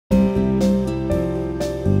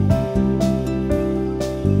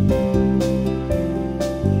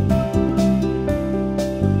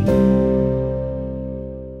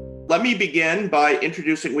let me begin by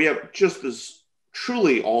introducing, we have just this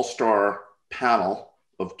truly all-star panel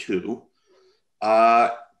of two.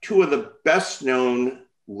 Two of the best known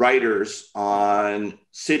writers on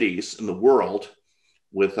cities in the world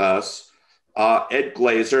with us. Ed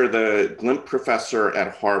Glaeser, the Glimp professor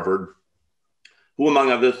at Harvard, who among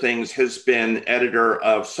other things has been editor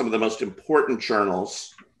of some of the most important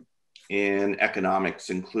journals in economics,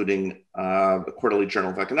 including the Quarterly Journal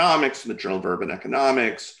of Economics and the Journal of Urban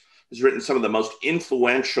Economics, has written some of the most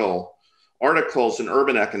influential articles in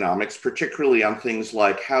urban economics, particularly on things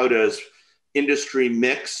like how does industry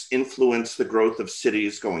mix influence the growth of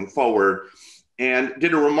cities going forward, and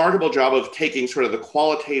did a remarkable job of taking sort of the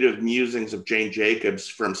qualitative musings of Jane Jacobs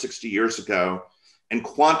from 60 years ago and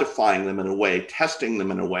quantifying them in a way, testing them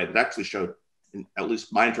in a way that actually showed, in at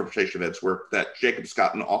least my interpretation of Ed's work, that Jacobs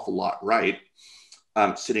got an awful lot right,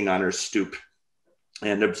 sitting on her stoop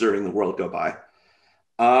and observing the world go by.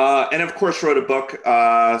 And of course wrote a book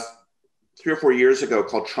 3 or 4 years ago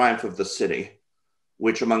called Triumph of the City,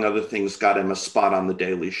 which among other things got him a spot on The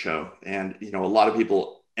Daily Show. And a lot of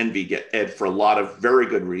people envy Ed for a lot of very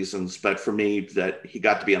good reasons, but for me, that he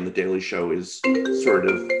got to be on The Daily Show is sort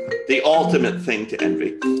of the ultimate thing to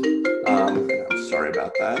envy. I'm sorry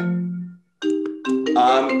about that.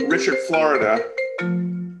 Richard Florida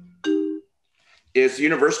is a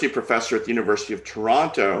university professor at the University of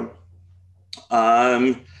Toronto.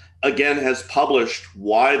 Again, has published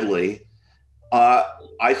widely.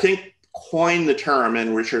 I think coined the term,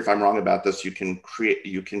 and Richard, if I'm wrong about this, you can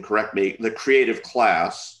correct me, the creative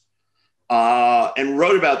class, and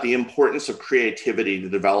wrote about the importance of creativity to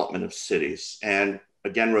the development of cities. And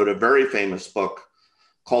again, wrote a very famous book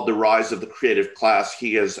called The Rise of the Creative Class.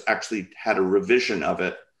 He has actually had a revision of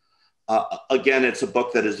it. Again, it's a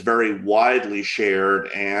book that is very widely shared,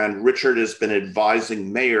 and Richard has been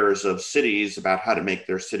advising mayors of cities about how to make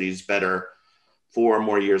their cities better for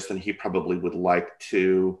more years than he probably would like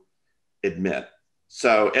to admit.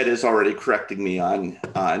 So Ed is already correcting me on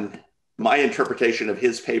my interpretation of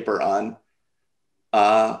his paper on,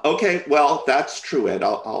 okay, well, that's true, Ed,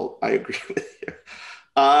 I agree with you.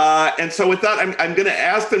 And so with that, I'm gonna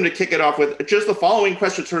ask them to kick it off with just the following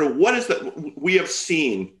question, sort of what is that we have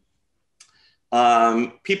seen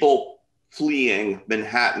people fleeing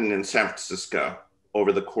Manhattan and San Francisco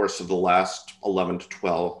over the course of the last 11 to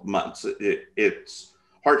 12 months. It's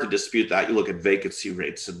hard to dispute that. You look at vacancy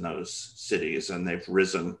rates in those cities and they've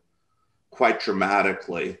risen quite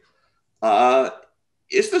dramatically.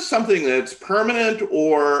 Is this something that's permanent,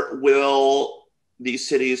 or will these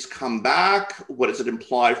cities come back? What does it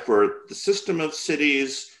imply for the system of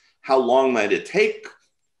cities? How long might it take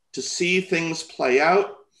to see things play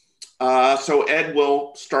out? So Ed,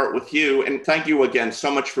 we'll start with you, and thank you again so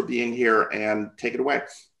much for being here, and take it away.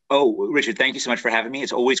 Oh, Richard, thank you so much for having me.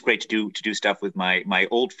 It's always great to do stuff with my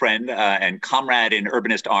old friend and comrade in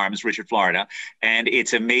urbanist arms, Richard Florida. And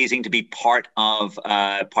it's amazing to be part of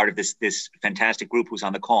this fantastic group who's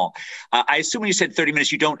on the call. I assume when you said 30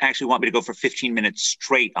 minutes, you don't actually want me to go for 15 minutes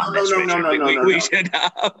straight on this, Richard. No. We should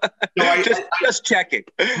just checking.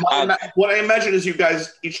 What I imagine is you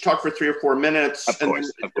guys each talk for 3 or 4 minutes. Of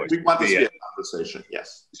course. We want this to be a conversation,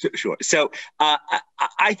 yes. Sure. So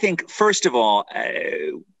I think, first of all,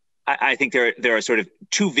 I think there are sort of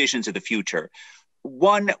two visions of the future.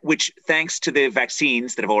 One, which thanks to the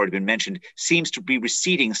vaccines that have already been mentioned, seems to be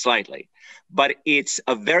receding slightly, but it's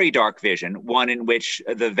a very dark vision, one in which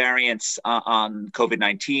the variants on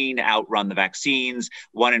COVID-19 outrun the vaccines,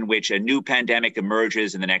 one in which a new pandemic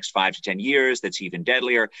emerges in the next 5 to 10 years that's even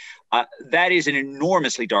deadlier. That is an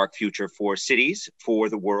enormously dark future for cities, for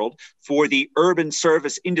the world, for the urban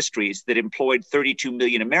service industries that employed 32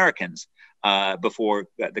 million Americans before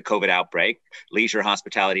the COVID outbreak, leisure,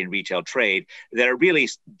 hospitality, and retail trade, that are really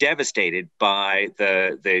devastated by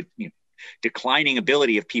the declining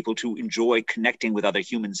ability of people to enjoy connecting with other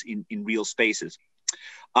humans in real spaces.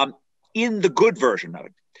 In the good version of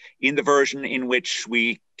it, in the version in which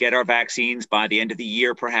we get our vaccines by the end of the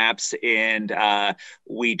year, perhaps, and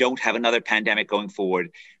we don't have another pandemic going forward,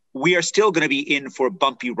 we are still going to be in for a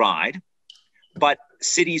bumpy ride, but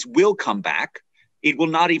cities will come back. It will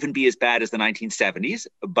not even be as bad as the 1970s,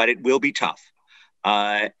 but it will be tough.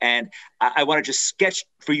 And I want to just sketch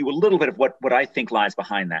for you a little bit of what I think lies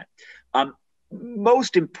behind that.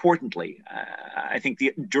 Most importantly, I think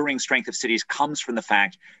the enduring strength of cities comes from the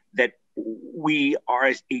fact that we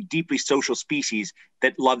are a deeply social species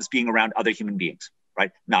that loves being around other human beings,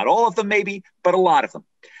 right? Not all of them, maybe, but a lot of them.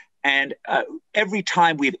 And every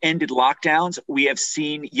time we've ended lockdowns, we have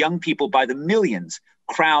seen young people by the millions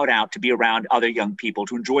crowd out to be around other young people,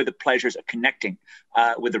 to enjoy the pleasures of connecting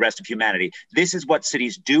with the rest of humanity. This is what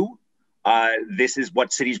cities do. This is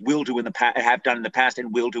what cities will do have done in the past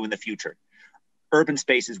and will do in the future. Urban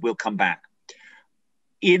spaces will come back.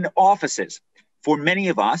 In offices, for many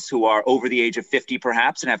of us who are over the age of 50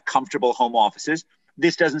 perhaps and have comfortable home offices,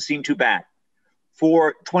 this doesn't seem too bad.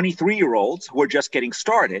 For 23-year-olds who are just getting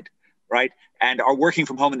started, right, and are working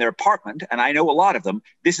from home in their apartment, and I know a lot of them,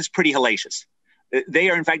 this is pretty hellacious. They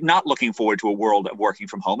are, in fact, not looking forward to a world of working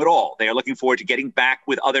from home at all. They are looking forward to getting back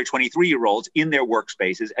with other 23-year-olds in their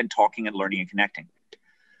workspaces and talking and learning and connecting.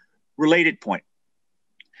 Related point.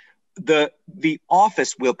 The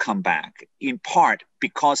office will come back in part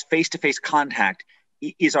because face-to-face contact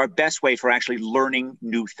is our best way for actually learning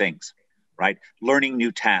new things, right? Learning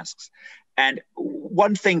new tasks. And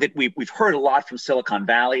one thing that we've heard a lot from Silicon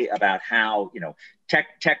Valley about how,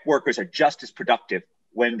 tech workers are just as productive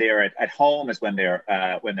when they're at home as when they're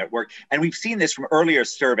at work. And we've seen this from earlier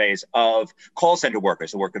surveys of call center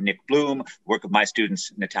workers. The work of Nick Bloom, the work of my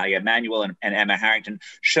students, Natalia Emanuel and Emma Harrington,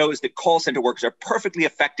 shows that call center workers are perfectly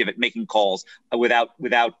effective at making calls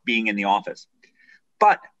without being in the office.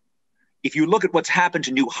 But if you look at what's happened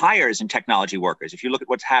to new hires in technology workers, if you look at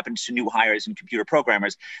what's happened to new hires in computer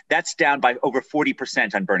programmers, that's down by over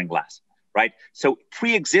 40% on Burning Glass. Right? So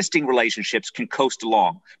pre-existing relationships can coast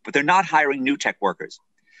along, but they're not hiring new tech workers.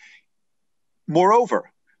 Moreover,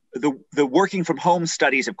 the working from home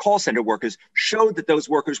studies of call center workers showed that those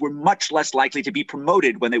workers were much less likely to be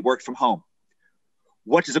promoted when they worked from home.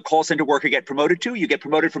 What does a call center worker get promoted to? You get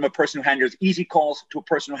promoted from a person who handles easy calls to a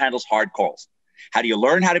person who handles hard calls. How do you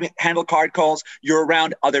learn how to handle hard calls? You're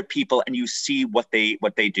around other people and you see what they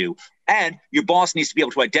do. And your boss needs to be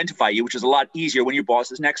able to identify you, which is a lot easier when your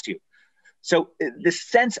boss is next to you. So the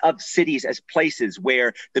sense of cities as places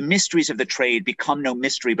where the mysteries of the trade become no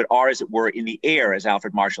mystery, but are, as it were, in the air, as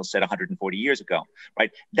Alfred Marshall said 140 years ago, right?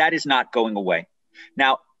 That is not going away.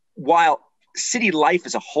 Now, while city life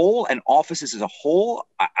as a whole and offices as a whole,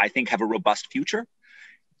 I think have a robust future,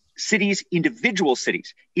 individual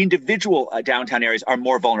downtown areas are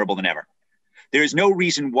more vulnerable than ever. There is no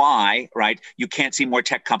reason why, right, you can't see more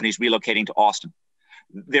tech companies relocating to Austin.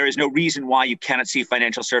 There is no reason why you cannot see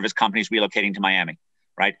financial service companies relocating to Miami,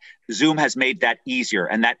 right? Zoom has made that easier,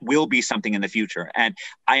 and that will be something in the future. And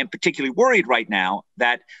I am particularly worried right now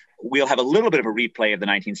that we'll have a little bit of a replay of the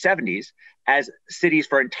 1970s as cities,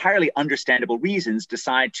 for entirely understandable reasons,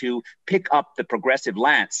 decide to pick up the progressive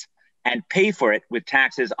lance and pay for it with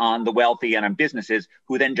taxes on the wealthy and on businesses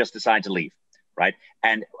who then just decide to leave, right?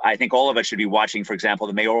 And I think all of us should be watching, for example,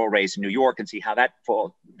 the mayoral race in New York and see how that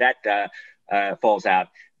falls out,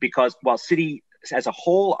 because while cities as a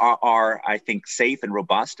whole are, I think, safe and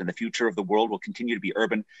robust, and the future of the world will continue to be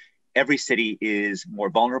urban, every city is more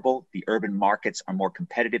vulnerable. The urban markets are more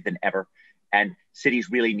competitive than ever, and cities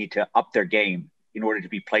really need to up their game in order to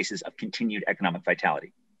be places of continued economic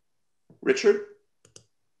vitality. Richard?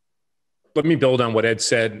 Let me build on what Ed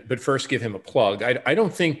said, but first give him a plug. I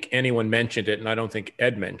don't think anyone mentioned it, and I don't think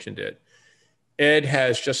Ed mentioned it. Ed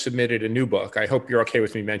has just submitted a new book. I hope you're okay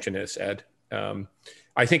with me mentioning this, Ed.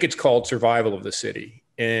 I think it's called Survival of the City,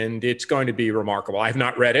 and it's going to be remarkable. I have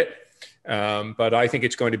not read it, but I think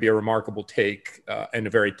it's going to be a remarkable take and a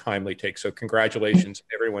very timely take. So congratulations,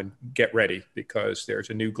 everyone. Get ready, because there's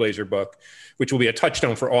a new Glaeser book, which will be a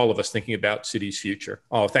touchstone for all of us thinking about city's future.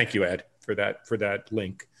 Oh, thank you, Ed, for that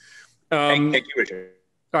link. Thank you, Richard.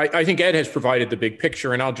 I think Ed has provided the big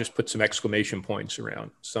picture, and I'll just put some exclamation points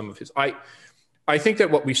around some of his. I think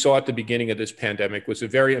that what we saw at the beginning of this pandemic was a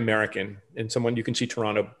very American, and someone you can see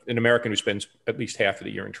Toronto, an American who spends at least half of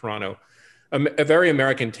the year in Toronto, a very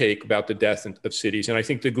American take about the death of cities. And I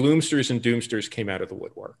think the gloomsters and doomsters came out of the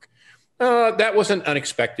woodwork. That wasn't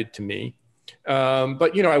unexpected to me.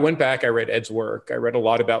 But, I went back, I read Ed's work. I read a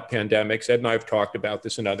lot about pandemics. Ed and I have talked about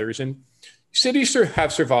this and others. And cities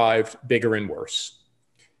have survived bigger and worse.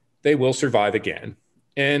 They will survive again.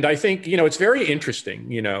 And I think, it's very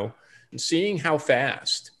interesting, and seeing how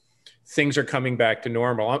fast things are coming back to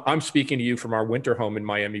normal. I'm speaking to you from our winter home in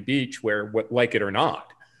Miami Beach, where, like it or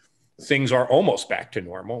not, things are almost back to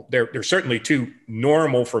normal. They're certainly too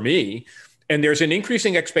normal for me. And there's an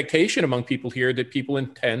increasing expectation among people here that people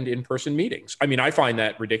attend in-person meetings. I mean, I find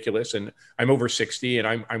that ridiculous, and I'm over 60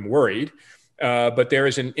 and I'm worried. But there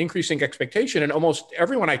is an increasing expectation, and almost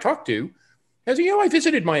everyone I talk to has, I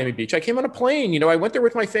visited Miami Beach. I came on a plane, I went there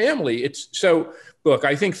with my family. Look,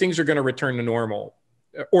 I think things are going to return to normal,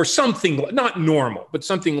 or something, not normal, but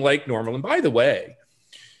something like normal. And by the way,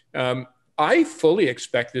 I fully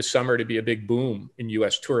expect this summer to be a big boom in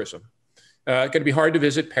US tourism. It's going to be hard to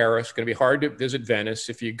visit Paris. It's going to be hard to visit Venice.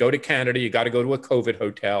 If you go to Canada, you got to go to a COVID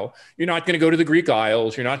hotel. You're not going to go to the Greek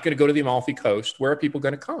Isles. You're not going to go to the Amalfi Coast. Where are people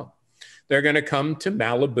going to come? They're going to come to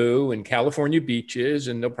Malibu and California beaches,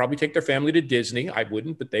 and they'll probably take their family to Disney. I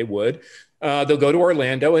wouldn't, but they would. They'll go to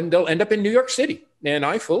Orlando, and they'll end up in New York City. And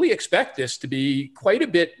I fully expect this to be quite a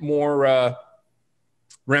bit more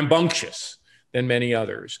rambunctious than many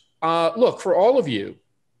others. Look, for all of you,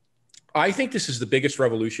 I think this is the biggest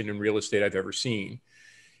revolution in real estate I've ever seen.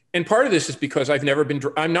 And part of this is because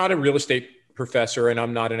I'm not a real estate professor, and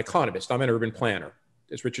I'm not an economist. I'm an urban planner.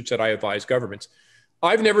 As Richard said, I advise governments.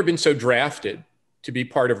 I've never been so drafted to be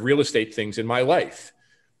part of real estate things in my life.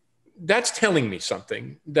 That's telling me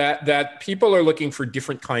something, that people are looking for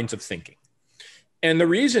different kinds of thinking. And the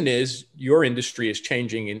reason is your industry is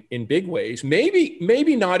changing in big ways,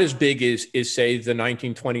 maybe not as big as say the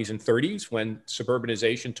 1920s and 30s when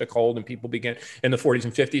suburbanization took hold and people began in the 40s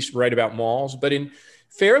and 50s to write about malls, but in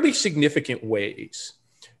fairly significant ways.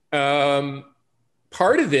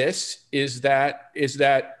 Part of this is that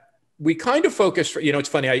we kind of focus, it's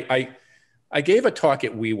funny, I gave a talk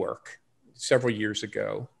at WeWork several years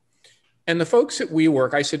ago. And the folks at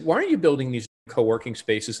WeWork, I said, why aren't you building these co-working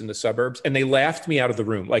spaces in the suburbs? And they laughed me out of the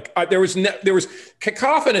room. Like there was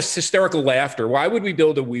cacophonous, hysterical laughter. Why would we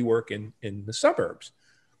build a WeWork in the suburbs?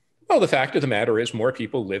 Well, the fact of the matter is more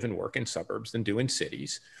people live and work in suburbs than do in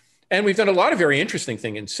cities. And we've done a lot of very interesting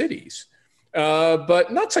things in cities.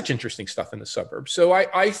 But not such interesting stuff in the suburbs. So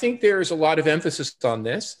I think there's a lot of emphasis on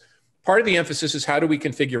this. Part of the emphasis is how do we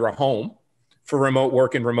configure a home for remote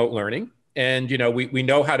work and remote learning? And, we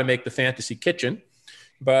know how to make the fantasy kitchen,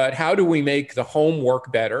 but how do we make the home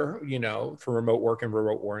work better, for remote work and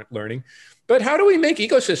remote learning? But how do we make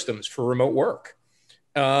ecosystems for remote work?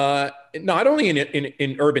 Not only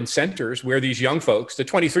in urban centers where these young folks, the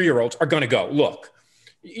 23-year-olds, are going to go. Look,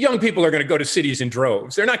 young people are going to go to cities in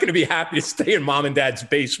droves. They're not going to be happy to stay in mom and dad's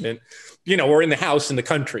basement, or in the house in the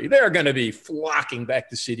country. They're going to be flocking back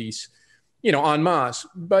to cities, en masse.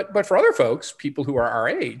 But for other folks, people who are our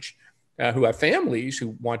age, who have families, who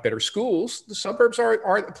want better schools, the suburbs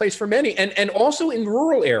are a place for many. And also in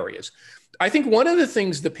rural areas. I think one of the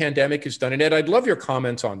things the pandemic has done, and Ed, I'd love your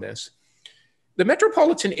comments on this. The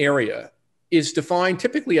metropolitan area is defined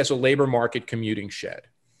typically as a labor market commuting shed.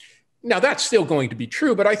 Now, that's still going to be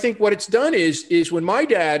true, but I think what it's done is when my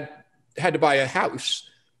dad had to buy a house,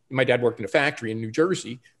 my dad worked in a factory in New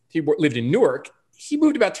Jersey, he lived in Newark, he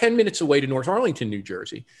moved about 10 minutes away to North Arlington, New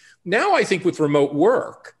Jersey. Now, I think with remote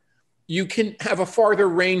work, you can have a farther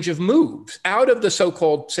range of moves out of the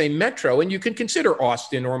so-called, say, metro, and you can consider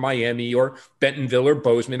Austin or Miami or Bentonville or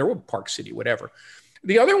Bozeman or Park City, whatever.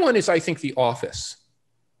 The other one is, I think, the office.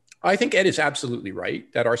 I think Ed is absolutely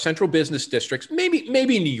right that our central business districts,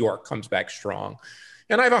 maybe New York comes back strong.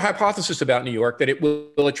 And I have a hypothesis about New York that it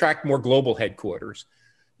will attract more global headquarters.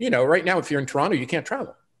 Right now, if you're in Toronto, you can't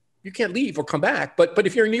travel. You can't leave or come back. But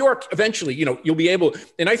if you're in New York, eventually, you'll be able,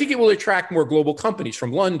 and I think it will attract more global companies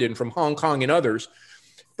from London, from Hong Kong and others.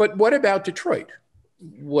 But what about Detroit?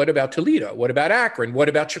 What about Toledo? What about Akron? What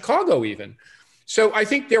about Chicago even? So I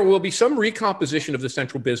think there will be some recomposition of the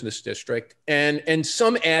central business district and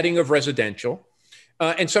some adding of residential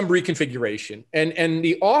and some reconfiguration. And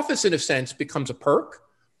the office, in a sense, becomes a perk.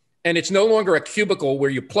 And it's no longer a cubicle where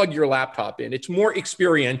you plug your laptop in. It's more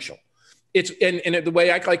experiential. And the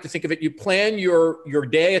way I like to think of it, you plan your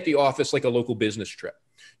day at the office like a local business trip.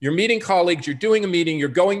 You're meeting colleagues, you're doing a meeting, you're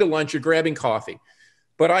going to lunch, you're grabbing coffee.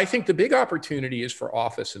 But I think the big opportunity is for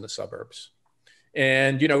office in the suburbs.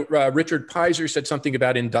 And, Richard Peiser said something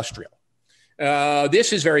about industrial.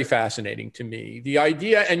 This is very fascinating to me. The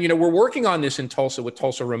idea, and, we're working on this in Tulsa with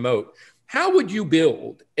Tulsa Remote. How would you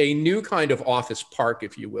build a new kind of office park,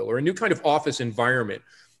 if you will, or a new kind of office environment,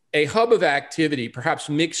 a hub of activity, perhaps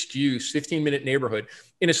mixed use, 15-minute neighborhood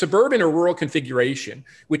in a suburban or rural configuration,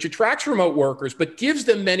 which attracts remote workers, but gives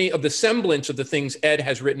them many of the semblance of the things Ed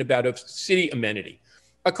has written about of city amenity,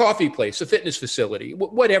 a coffee place, a fitness facility,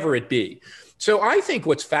 whatever it be. So I think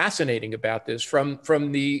what's fascinating about this from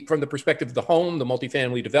the perspective of the home, the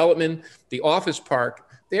multifamily development, the office park,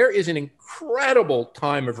 there is an incredible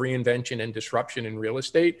time of reinvention and disruption in real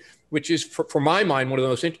estate, which is, for my mind, one of the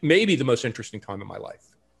most, maybe the most interesting time of my life.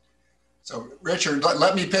 So, Richard,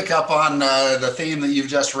 let me pick up on the theme that you've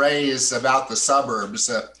just raised about the suburbs.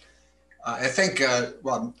 I think,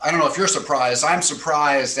 well, I don't know if you're surprised. I'm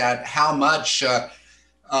surprised at how much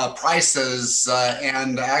prices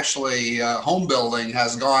and actually home building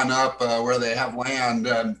has gone up where they have land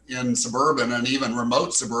in suburban and even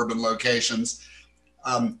remote suburban locations.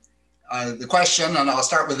 The question, and I'll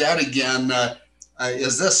start with that again,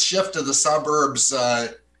 is this shift to the suburbs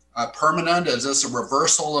permanent? Is this a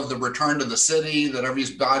reversal of the return to the city that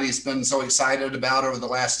everybody's been so excited about over the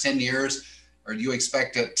last 10 years? Or do you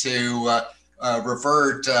expect it to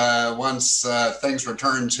revert once things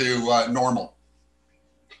return to normal?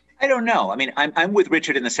 I don't know. I mean, I'm with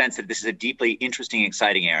Richard in the sense that this is a deeply interesting,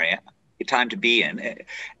 exciting area, a time to be in.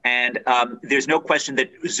 And there's no question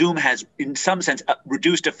that Zoom has, in some sense,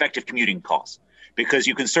 reduced effective commuting costs, because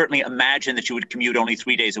you can certainly imagine that you would commute only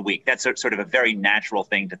 3 days a week. That's sort of a very natural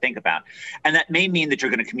thing to think about. And that may mean that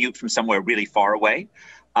you're going to commute from somewhere really far away.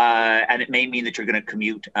 And it may mean that you're going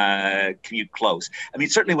to commute close. I mean,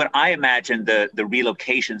 certainly when I imagine the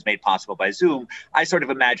relocations made possible by Zoom, I sort of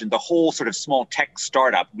imagine the whole sort of small tech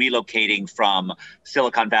startup relocating from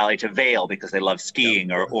Silicon Valley to Vail because they love skiing,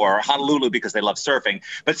 or Honolulu because they love surfing,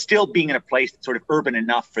 but still being in a place that's sort of urban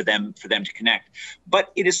enough for them to connect.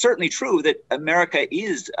 But it is certainly true that America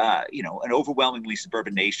is, an overwhelmingly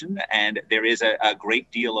suburban nation, and there is a great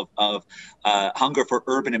deal of hunger for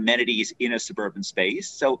urban amenities in a suburban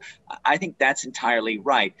space. So I think that's entirely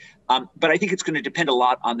right. But I think it's going to depend a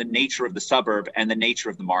lot on the nature of the suburb and the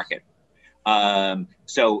nature of the market.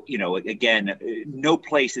 Again, no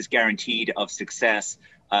place is guaranteed of success.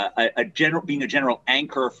 Being a general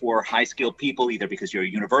anchor for high-skilled people, either because you're a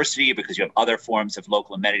university or because you have other forms of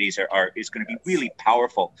local amenities, is going to be really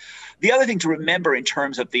powerful. The other thing to remember in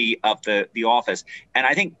terms of the office, and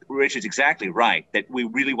I think Richard's exactly right, that we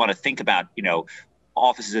really want to think about,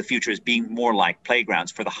 offices of the future as being more like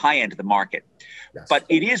playgrounds for the high end of the market. Yes. But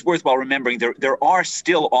it is worthwhile remembering there are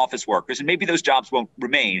still office workers, and maybe those jobs won't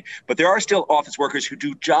remain, but there are still office workers who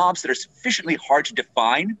do jobs that are sufficiently hard to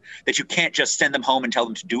define that you can't just send them home and tell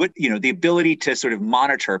them to do it. The ability to sort of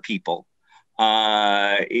monitor people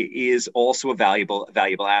is also a valuable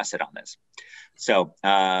asset on this. So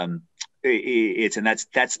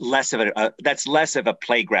that's less of a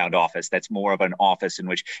playground office. That's more of an office in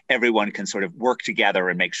which everyone can sort of work together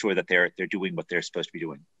and make sure that they're doing what they're supposed to be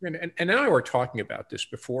doing. And I were talking about this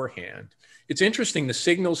beforehand. It's interesting, the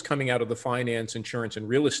signals coming out of the finance, insurance, and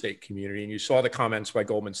real estate community, and you saw the comments by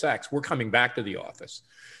Goldman Sachs, we're coming back to the office.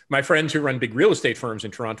 My friends who run big real estate firms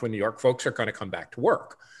in Toronto and New York, folks are going to come back to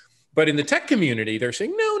work. But in the tech community, they're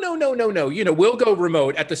saying, no, we'll go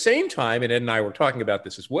remote. At the same time, and Ed and I were talking about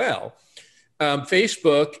this as well,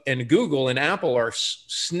 Facebook and Google and Apple are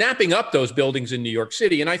snapping up those buildings in New York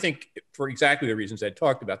City. And I think for exactly the reasons Ed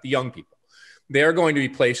talked about, the young people. They're going to be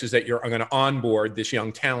places that are going to onboard this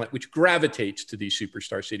young talent, which gravitates to these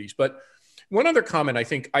superstar cities. But one other comment, I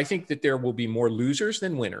think that there will be more losers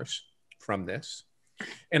than winners from this.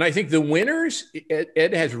 And I think the winners,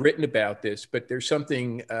 Ed has written about this, but there's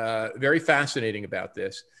something very fascinating about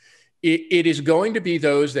this. It is going to be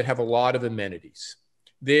those that have a lot of amenities.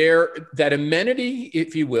 That amenity,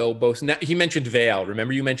 if you will, he mentioned Vail.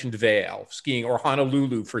 Remember, you mentioned Vail, skiing, or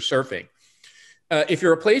Honolulu for surfing. If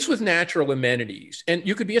you're a place with natural amenities, and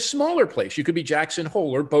you could be a smaller place, you could be Jackson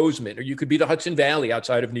Hole or Bozeman, or you could be the Hudson Valley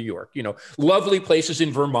outside of New York, lovely places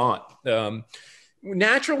in Vermont.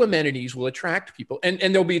 Natural amenities will attract people. And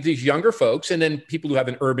there'll be these younger folks, and then people who have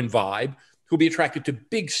an urban vibe who'll be attracted to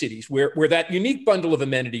big cities where that unique bundle of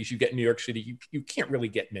amenities you get in New York City, you can't really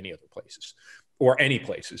get many other places or any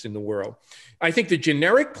places in the world. I think the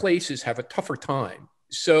generic places have a tougher time.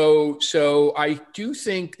 So I do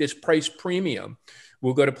think this price premium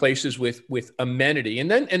will go to places with amenity.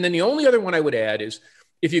 And then the only other one I would add is,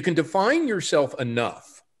 if you can define yourself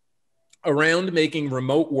enough around making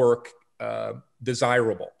remote work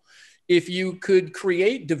desirable, if you could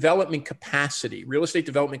create development capacity, real estate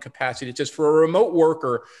development capacity, it's just for a remote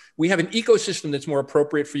worker, we have an ecosystem that's more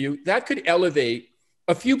appropriate for you, that could elevate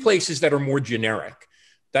a few places that are more generic,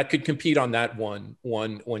 that could compete on that one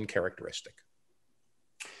characteristic.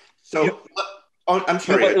 So, I'm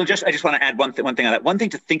sorry. I just want to add one thing on that. One thing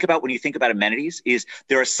to think about when you think about amenities is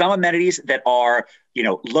there are some amenities that are,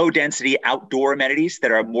 low density outdoor amenities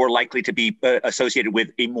that are more likely to be associated with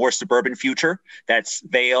a more suburban future. That's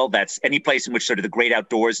Vail. That's any place in which sort of the great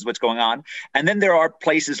outdoors is what's going on. And then there are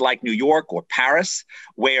places like New York or Paris,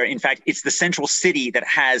 where in fact it's the central city that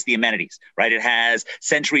has the amenities, right? It has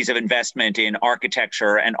centuries of investment in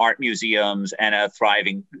architecture and art museums and a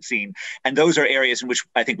thriving scene. And those are areas in which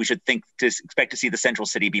I think we should expect to see the central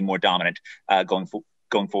city be more dominant going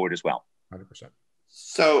forward as well. 100%.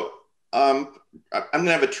 So I'm going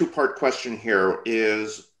to have a two-part question here.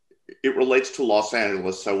 It relates to Los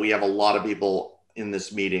Angeles. So we have a lot of people in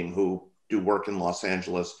this meeting who do work in Los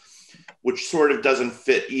Angeles, which sort of doesn't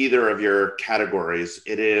fit either of your categories.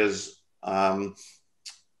 It is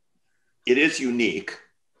unique.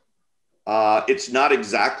 It's not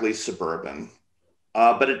exactly suburban,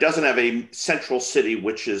 but it doesn't have a central city,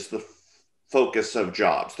 which is the focus of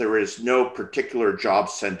jobs. There is no particular job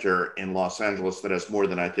center in Los Angeles that has more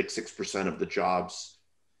than, I think, 6% of the jobs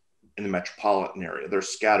in the metropolitan area. They're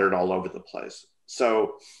scattered all over the place.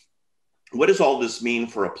 So what does all this mean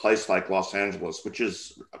for a place like Los Angeles, which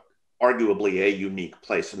is arguably a unique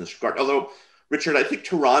place in this regard? Although, Richard, I think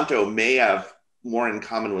Toronto may have more in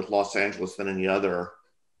common with Los Angeles than any other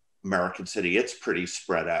American city. It's pretty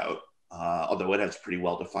spread out, although it has a pretty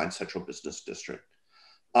well-defined central business district.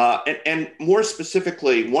 And more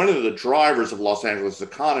specifically, one of the drivers of Los Angeles'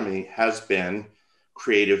 economy has been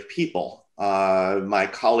creative people. My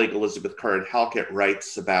colleague Elizabeth Currid-Halkett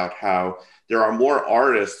writes about how there are more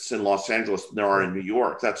artists in Los Angeles than there are in New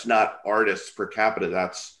York. That's not artists per capita,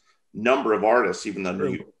 that's number of artists, even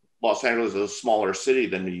though Los Angeles is a smaller city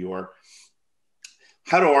than New York.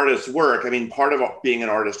 How do artists work? I mean, part of being an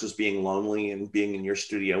artist is being lonely and being in your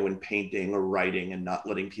studio and painting or writing and not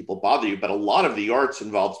letting people bother you. But a lot of the arts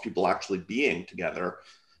involves people actually being together.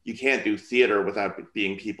 You can't do theater without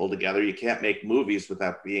being people together. You can't make movies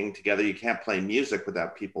without being together. You can't play music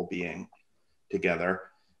without people being together.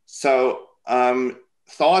 So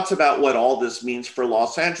thoughts about what all this means for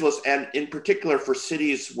Los Angeles, and in particular for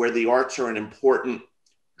cities where the arts are an important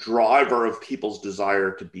driver of people's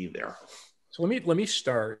desire to be there. So let me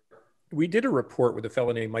start. We did a report with a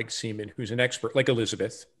fellow named Mike Seaman, who's an expert, like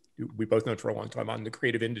Elizabeth, who we both known for a long time, on the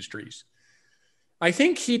creative industries. I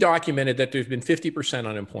think he documented that there's been 50%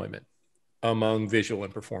 unemployment among visual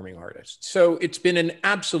and performing artists. So it's been an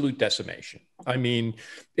absolute decimation. I mean,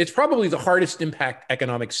 it's probably the hardest impact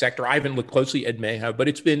economic sector. I haven't looked closely, Ed may have, but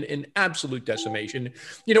it's been an absolute decimation.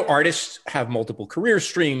 You know, artists have multiple career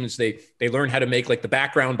streams. They learn how to make like the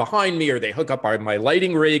background behind me, or they hook up my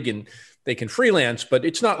lighting rig and they can freelance, but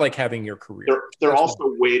it's not like having your career. They're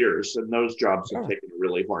also waiters, and those jobs have taken it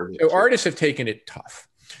really hard. So artists have taken it tough.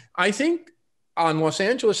 I think on Los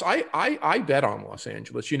Angeles, I bet on Los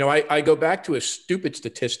Angeles. You know, I go back to a stupid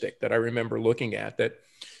statistic that I remember looking at, that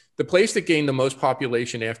the place that gained the most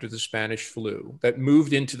population after the Spanish flu, that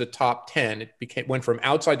moved into the top 10, went from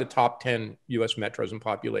outside the top 10 US metros in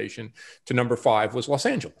population to number 5, was Los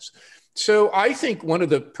Angeles. So I think one of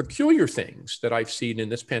the peculiar things that I've seen in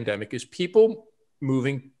this pandemic is people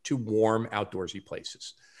moving to warm outdoorsy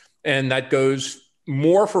places. And that goes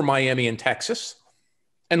more for Miami and Texas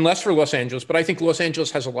and less for Los Angeles, but I think Los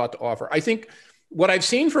Angeles has a lot to offer. I think what I've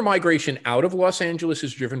seen for migration out of Los Angeles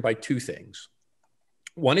is driven by two things.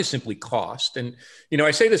 One is simply cost. And, you know,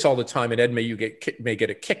 I say this all the time, and Ed may get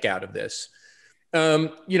a kick out of this.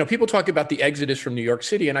 You know, people talk about the exodus from New York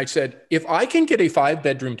City. And I said, if I can get a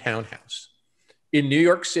 5-bedroom townhouse in New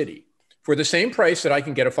York City for the same price that I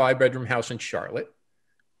can get a 5-bedroom house in Charlotte,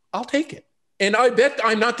 I'll take it. And I bet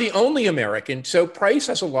I'm not the only American. So price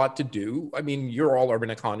has a lot to do. I mean, you're all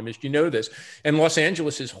urban economists, you know this. And Los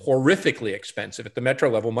Angeles is horrifically expensive at the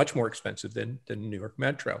metro level, much more expensive than New York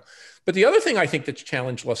Metro. But the other thing I think that's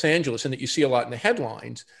challenged Los Angeles, and that you see a lot in the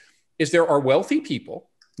headlines, is there are wealthy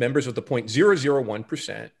people, members of the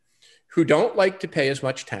 0.001%, who don't like to pay as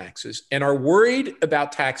much taxes and are worried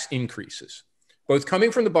about tax increases, both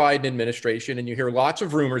coming from the Biden administration, and you hear lots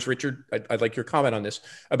of rumors, Richard, I'd like your comment on this,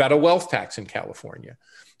 about a wealth tax in California.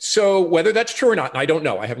 So whether that's true or not, and I don't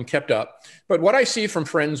know, I haven't kept up, but what I see from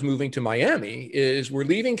friends moving to Miami is we're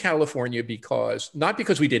leaving California not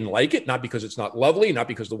because we didn't like it, not because it's not lovely, not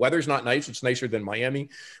because the weather's not nice, it's nicer than Miami,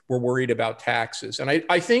 we're worried about taxes. And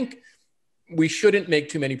I think we shouldn't make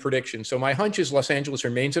too many predictions. So my hunch is Los Angeles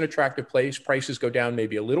remains an attractive place, prices go down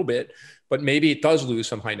maybe a little bit, but maybe it does lose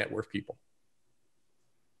some high net worth people.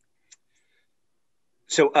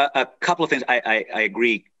 So a couple of things. I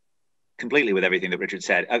agree completely with everything that Richard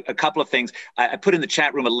said. A couple of things. I put in the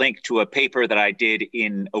chat room a link to a paper that I did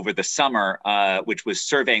over the summer, which was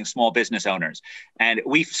surveying small business owners. And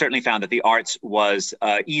we certainly found that the arts was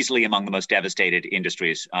easily among the most devastated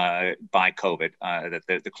industries by COVID, that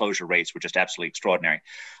the closure rates were just absolutely extraordinary.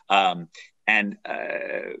 And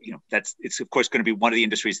it's of course going to be one of the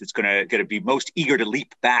industries that's going to be most eager to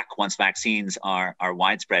leap back once vaccines are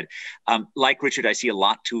widespread. Like Richard, I see a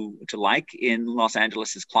lot to like in Los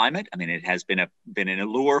Angeles's climate. I mean, it has been an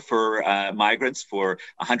allure for migrants for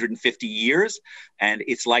 150 years, and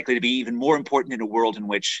it's likely to be even more important in a world in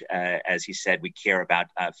which, as he said, we care about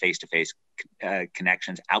face-to-face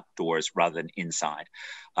connections outdoors rather than inside.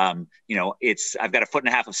 I've got 1.5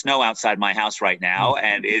 feet of snow outside my house right now,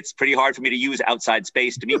 and it's pretty hard for me to use outside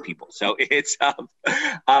space to meet people. So it's,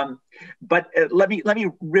 but let me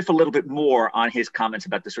riff a little bit more on his comments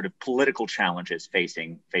about the sort of political challenges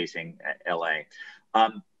facing LA.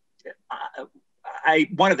 One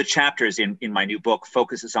of the chapters in my new book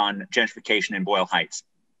focuses on gentrification in Boyle Heights.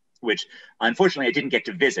 which unfortunately I didn't get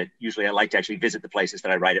to visit. Usually I like to actually visit the places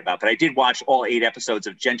that I write about, but I did watch all 8 episodes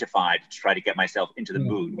of Gentrified to try to get myself into the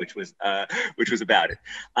mood, which was about it.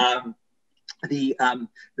 The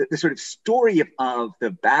sort of story of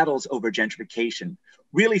the battles over gentrification,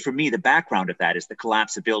 really for me, the background of that is the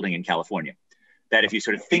collapse of building in California. That if you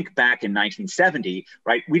sort of think back in 1970,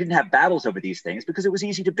 right, we didn't have battles over these things because it was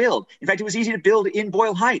easy to build. In fact, it was easy to build in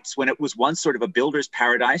Boyle Heights when it was once sort of a builder's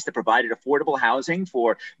paradise that provided affordable housing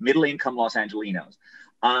for middle-income Los Angelenos.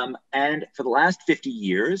 And for the last 50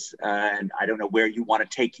 years, and I don't know where you want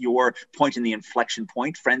to take your point in the inflection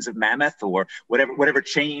point, Friends of Mammoth or whatever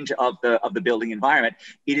change of the building environment,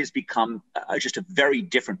 it has become just a very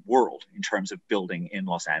different world in terms of building in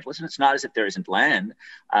Los Angeles. And it's not as if there isn't land.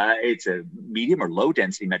 It's a medium or low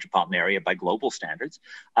density metropolitan area by global standards,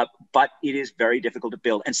 but it is very difficult to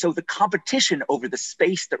build. And so the competition over the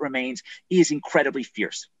space that remains is incredibly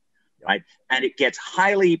fierce. Right. And it gets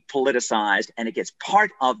highly politicized, and it gets part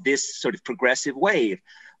of this sort of progressive wave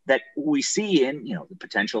that we see in, the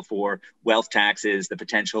potential for wealth taxes, the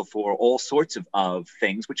potential for all sorts of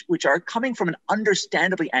things, which are coming from an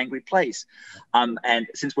understandably angry place. And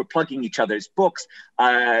since we're plugging each other's books,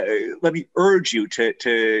 let me urge you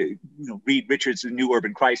to read Richard's New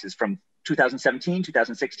Urban Crisis from 2017,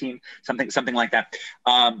 2016, something like that.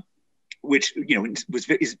 Which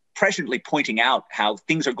is presciently pointing out how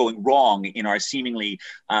things are going wrong in our seemingly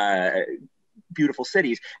beautiful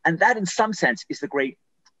cities, and that, in some sense, is the great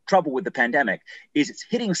trouble with the pandemic. Is it's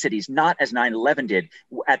hitting cities not as 9/11 did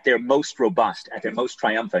at their most robust, at their most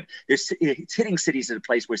triumphant. It's hitting cities at a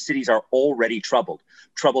place where cities are already troubled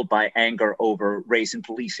by anger over race and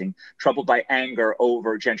policing, troubled by anger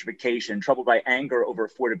over gentrification, troubled by anger over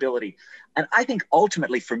affordability. And I think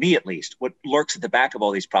ultimately, for me at least, what lurks at the back of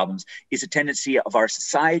all these problems is a tendency of our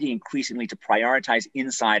society increasingly to prioritize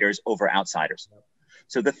insiders over outsiders.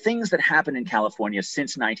 So the things that happened in California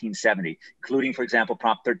since 1970, including, for example,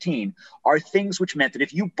 Prop 13, are things which meant that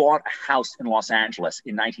if you bought a house in Los Angeles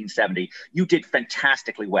in 1970, you did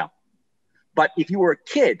fantastically well. But if you were a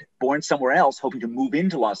kid born somewhere else hoping to move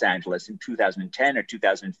into Los Angeles in 2010 or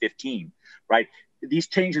 2015, right, these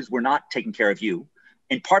changes were not taking care of you,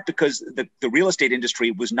 in part because the real estate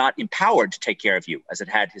industry was not empowered to take care of you as it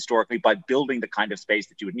had historically by building the kind of space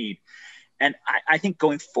that you would need. And I think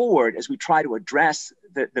going forward, as we try to address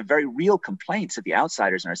the very real complaints of the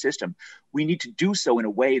outsiders in our system, we need to do so in a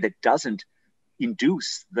way that doesn't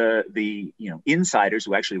induce the insiders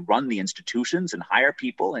who actually run the institutions and hire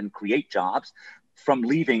people and create jobs from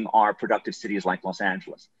leaving our productive cities like Los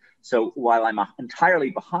Angeles. So while I'm entirely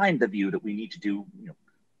behind the view that we need to do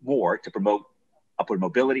more to promote upward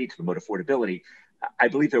mobility, to promote affordability, I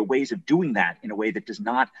believe there are ways of doing that in a way that does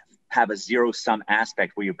not have a zero-sum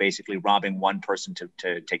aspect where you're basically robbing one person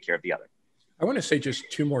to take care of the other. I want to say just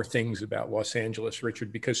 2 more things about Los Angeles, Richard,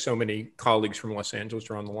 because so many colleagues from Los Angeles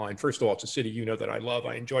are on the line. First of all, it's a city that I love.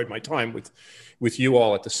 I enjoyed my time with you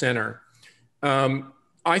all at the center.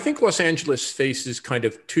 I think Los Angeles faces kind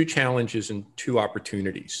of 2 challenges and 2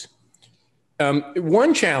 opportunities.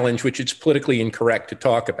 One challenge, which it's politically incorrect to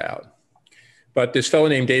talk about, but this fellow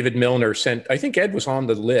named David Milner sent, I think Ed was on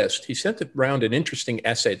the list, he sent around an interesting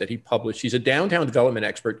essay that he published. He's a downtown development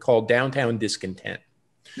expert called Downtown Discontent.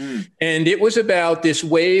 And it was about this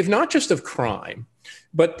wave, not just of crime,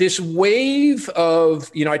 but this wave of,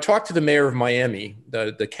 I talked to the mayor of Miami,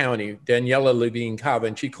 the county, Daniela Levine Cava,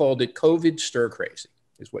 and she called it COVID stir crazy,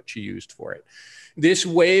 is what she used for it. This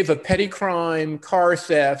wave of petty crime, car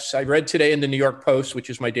thefts. I read today in the New York Post, which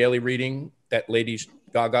is my daily reading, that lady's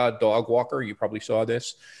Gaga dog walker, you probably saw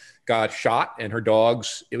this, got shot and her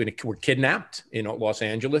dogs were kidnapped in Los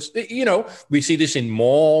Angeles. We see this in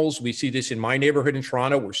malls. We see this in my neighborhood in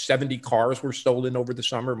Toronto where 70 cars were stolen over the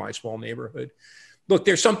summer, my small neighborhood. Look,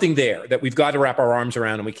 there's something there that we've got to wrap our arms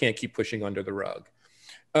around and we can't keep pushing under the rug.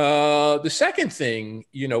 The second thing,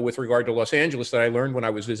 with regard to Los Angeles that I learned when I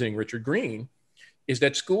was visiting Richard Green is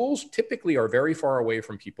that schools typically are very far away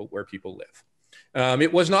from where people live.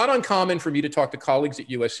 It was not uncommon for me to talk to colleagues at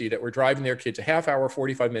USC that were driving their kids a half hour,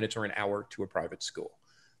 45 minutes, or an hour to a private school.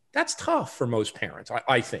 That's tough for most parents,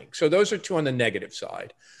 I think. So those are 2 on the negative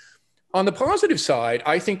side. On the positive side,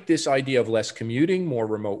 I think this idea of less commuting, more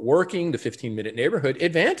remote working, the 15-minute neighborhood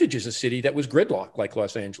advantages a city that was gridlocked like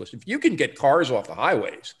Los Angeles. If you can get cars off the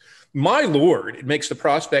highways, my Lord, it makes the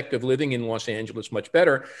prospect of living in Los Angeles much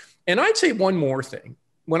better. And I'd say one more thing.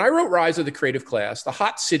 When I wrote Rise of the Creative Class, the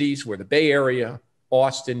hot cities were the Bay Area,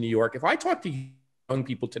 Austin, New York. If I talk to young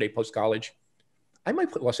people today post-college, I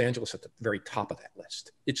might put Los Angeles at the very top of that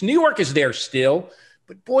list. New York is there still,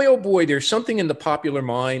 but boy, oh boy, there's something in the popular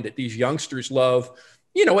mind that these youngsters love.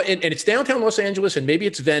 You know, and it's downtown Los Angeles, and maybe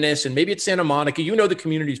it's Venice, and maybe it's Santa Monica. You know the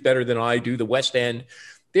communities better than I do, the West End.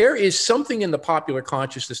 There is something in the popular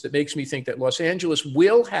consciousness that makes me think that Los Angeles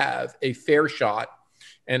will have a fair shot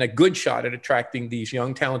and a good shot at attracting these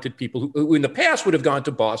young, talented people who in the past would have gone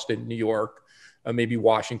to Boston, New York, maybe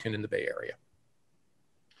Washington in the Bay Area.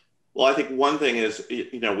 Well, I think one thing is,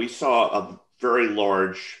 you know, we saw a very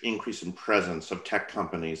large increase in presence of tech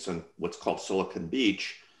companies in what's called Silicon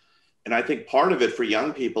Beach. And I think part of it for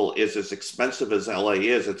young people is, as expensive as LA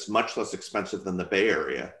is, it's much less expensive than the Bay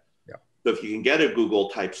Area. Yeah. So if you can get a Google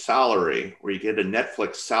type salary, or you get a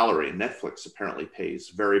Netflix salary, and Netflix apparently pays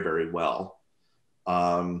very, very well.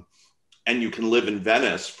 And you can live in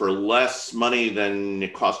Venice for less money than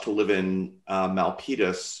it costs to live in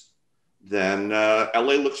Milpitas, then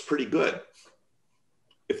LA looks pretty good.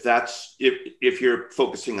 If you're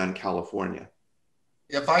focusing on California.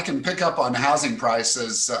 If I can pick up on housing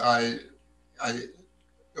prices,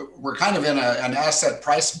 we're kind of in an asset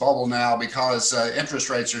price bubble now because interest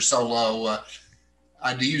rates are so low.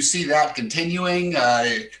 Do you see that continuing?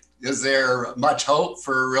 Is there much hope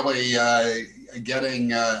for really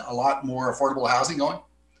getting a lot more affordable housing going?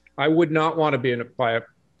 I would not want to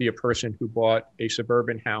be a person who bought a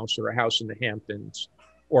suburban house or a house in the Hamptons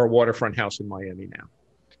or a waterfront house in Miami now.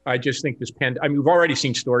 I just think we've already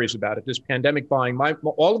seen stories about it. This pandemic buying,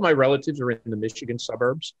 all of my relatives are in the Michigan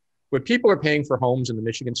suburbs. What people are paying for homes in the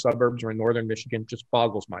Michigan suburbs or in northern Michigan just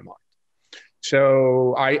boggles my mind.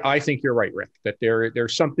 So I think you're right, Rick, that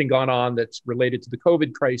there's something gone on that's related to the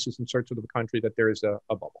COVID crisis in certain of the country, that there is a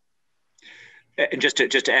bubble. And just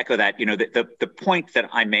to echo that, you know, the point that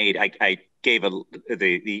I made, I gave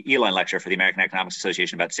the Elon lecture for the American Economics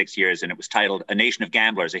Association about 6 years, and it was titled "A Nation of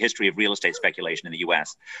Gamblers: A History of Real Estate Speculation in the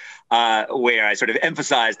U.S.," where I sort of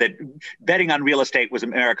emphasized that betting on real estate was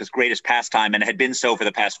America's greatest pastime and had been so for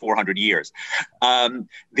the past 400 years.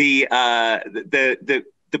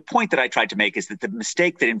 The point that I tried to make is that the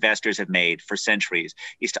mistake that investors have made for centuries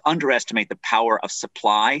is to underestimate the power of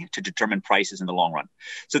supply to determine prices in the long run.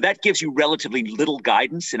 So that gives you relatively little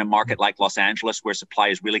guidance in a market like Los Angeles, where supply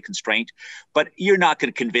is really constrained. But you're not going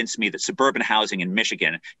to convince me that suburban housing in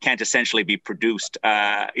Michigan can't essentially be produced,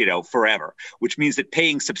 forever, which means that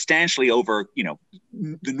paying substantially over,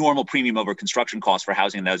 the normal premium over construction costs for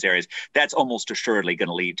housing in those areas, that's almost assuredly going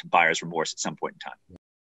to lead to buyer's remorse at some point in time.